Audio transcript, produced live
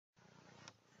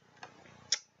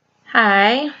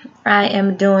Hi, I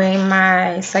am doing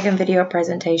my second video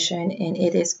presentation and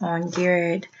it is on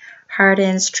Garret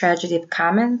Hardin's Tragedy of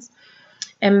Commons.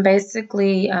 And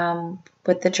basically,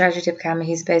 with the Tragedy of Commons,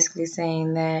 he's basically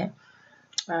saying that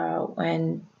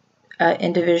when an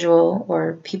individual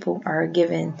or people are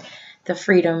given the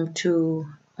freedom to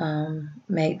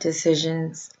make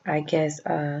decisions, I guess,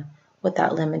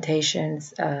 without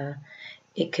limitations,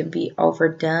 it could be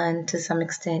overdone to some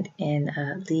extent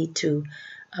and lead to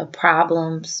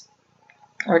problems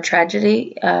or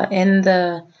tragedy. In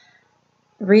the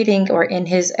reading or in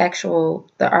his the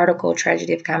article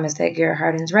Tragedy of Commons that Garret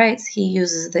Hardin writes, he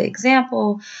uses the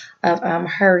example of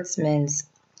herdsmen.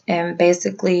 And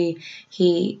basically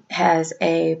he has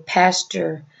a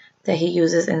pasture that he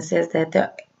uses and says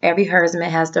that every herdsman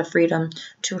has the freedom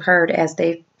to herd as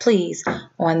they please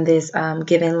on this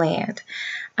given land.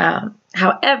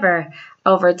 However,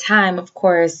 over time, of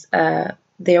course,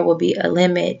 there will be a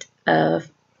limit of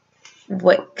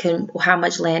how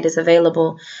much land is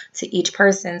available to each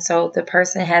person. So the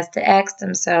person has to ask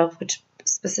themselves, which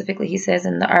specifically he says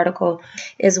in the article,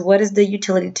 is what is the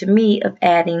utility to me of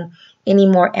adding any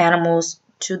more animals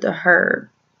to the herd?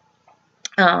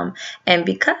 And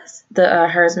because the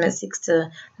herdsman seeks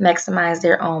to maximize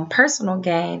their own personal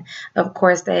gain, of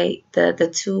course, the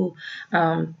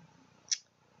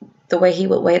way he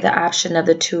would weigh the option of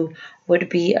the two would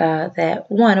be that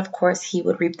one, of course, he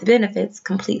would reap the benefits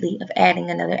completely of adding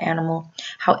another animal.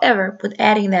 However, with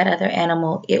adding that other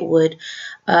animal, it would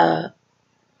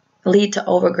lead to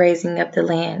overgrazing of the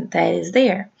land that is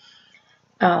there.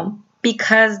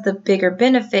 Because the bigger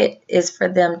benefit is for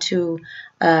them to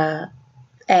add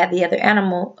the other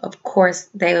animal, of course,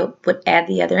 they would add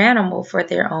the other animal for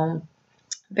their own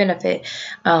benefit.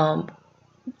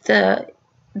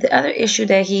 The other issue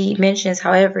that he mentions,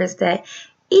 however, is that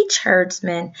each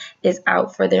herdsman is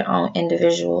out for their own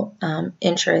individual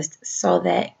interest, so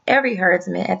that every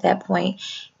herdsman at that point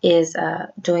is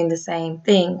doing the same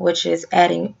thing, which is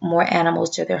adding more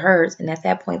animals to their herds, and at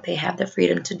that point they have the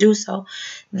freedom to do so.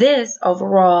 This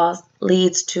overall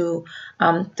leads to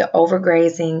the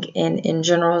overgrazing, and in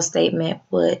general statement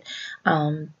would,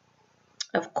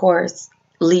 of course,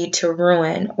 lead to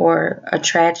ruin or a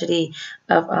tragedy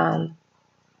of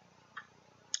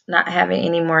not having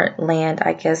any more land,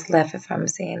 I guess, left, if I'm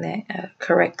saying that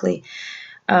correctly.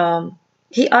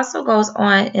 He also goes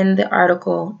on in the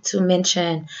article to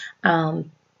mention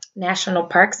national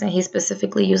parks, and he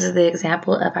specifically uses the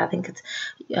example of, I think it's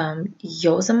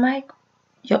Yosemite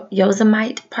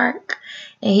Park.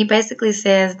 And he basically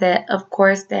says that, of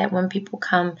course, that when people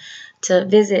come to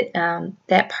visit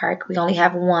that park, we only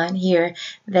have one here,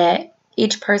 that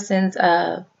each person's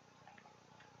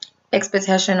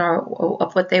expectation or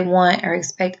of what they want or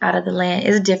expect out of the land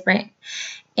is different,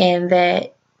 and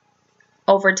that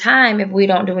over time, if we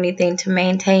don't do anything to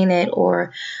maintain it,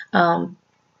 or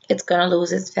it's going to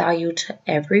lose its value to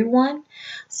everyone.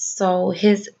 So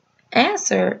his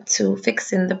answer to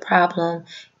fixing the problem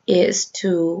is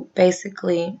to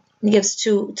basically, he gives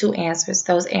two answers.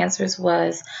 Those answers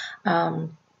was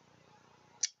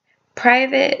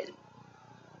private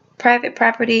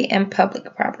property and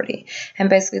public property. And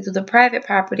basically through the private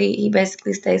property, he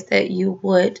basically states that you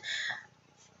would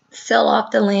sell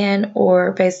off the land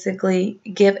or basically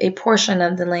give a portion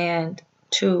of the land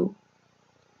to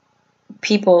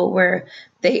people where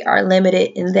they are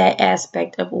limited in that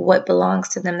aspect of what belongs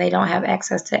to them. They don't have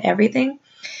access to everything.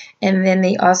 And then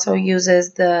he also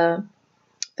uses the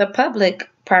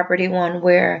public property one,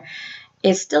 where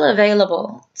it's still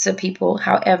available to people.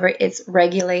 However, it's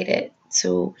regulated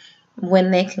to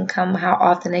when they can come, how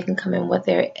often they can come, and what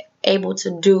they're able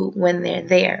to do when they're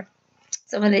there.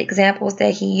 Some of the examples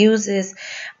that he uses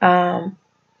to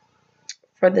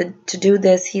do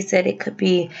this, he said it could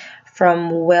be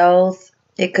from wealth,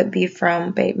 it could be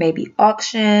from maybe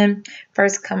auction,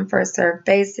 first come first served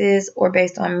basis, or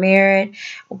based on merit,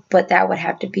 but that would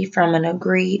have to be from an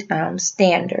agreed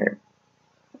standard.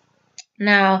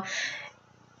 Now,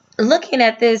 looking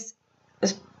at this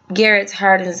Garret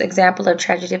Hardin's example of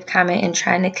tragedy of commons and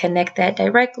trying to connect that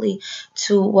directly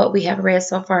to what we have read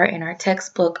so far in our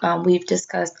textbook, we've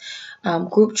discussed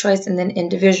group choice and then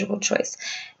individual choice.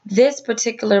 This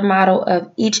particular model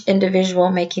of each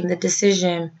individual making the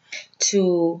decision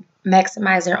to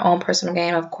maximize their own personal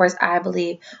gain, of course, I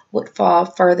believe would fall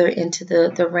further into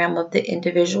the realm of the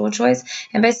individual choice.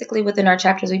 And basically within our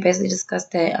chapters, we basically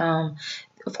discussed that,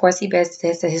 of course, he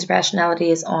basically says that his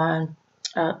rationality is on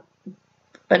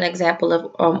an example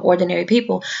of ordinary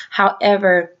people.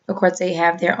 However, of course, they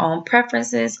have their own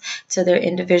preferences to their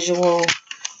individual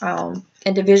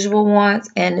wants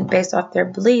and based off their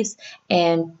beliefs.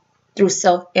 And through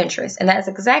self-interest. And that's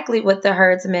exactly what the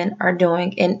herdsmen are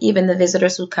doing. And even the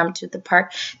visitors who come to the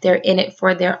park, they're in it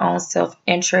for their own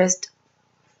self-interest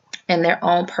and their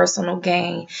own personal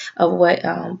gain of what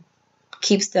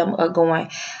keeps them going.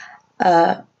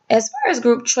 As far as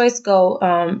group choice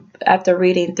go, after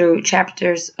reading through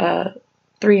chapters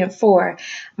 3 and 4,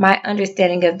 my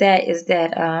understanding of that is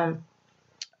that,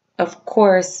 of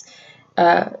course,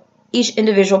 each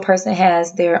individual person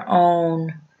has their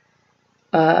own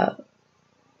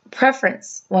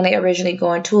preference when they originally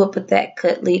go into it, but that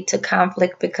could lead to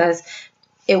conflict because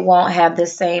it won't have the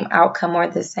same outcome or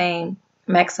the same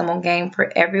maximum gain for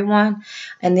everyone.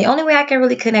 And the only way I can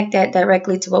really connect that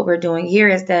directly to what we're doing here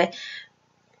is that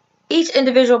each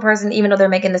individual person, even though they're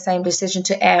making the same decision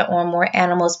to add on more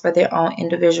animals for their own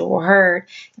individual herd,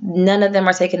 none of them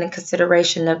are taking into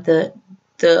consideration of the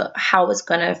how it's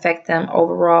going to affect them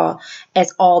overall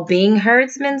as all being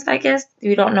herdsmen. I guess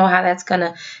you don't know how that's going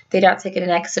to, they're not taking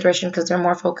into consideration because they're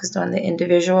more focused on the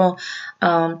individual.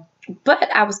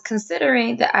 But I was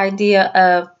considering the idea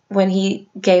of when he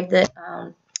gave the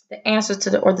answers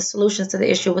to or the solutions to the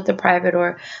issue with the private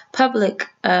or public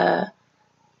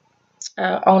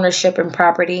ownership and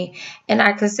property. And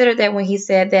I considered that when he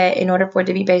said that in order for it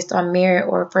to be based on merit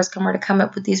or first comer to come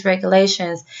up with these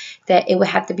regulations, that it would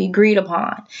have to be agreed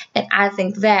upon. And I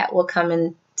think that will come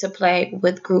into play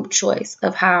with group choice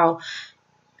of how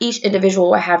each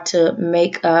individual will have to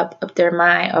make up their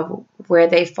mind of where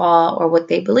they fall or what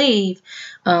they believe,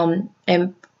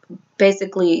 and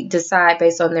basically decide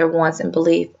based on their wants and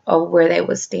belief of where they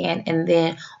would stand, and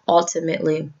then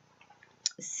ultimately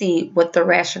see what the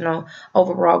rational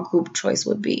overall group choice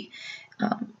would be.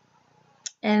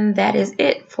 And that is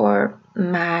it for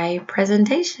my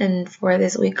presentation for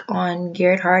this week on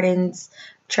Garret Hardin's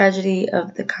Tragedy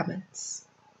of the Commons.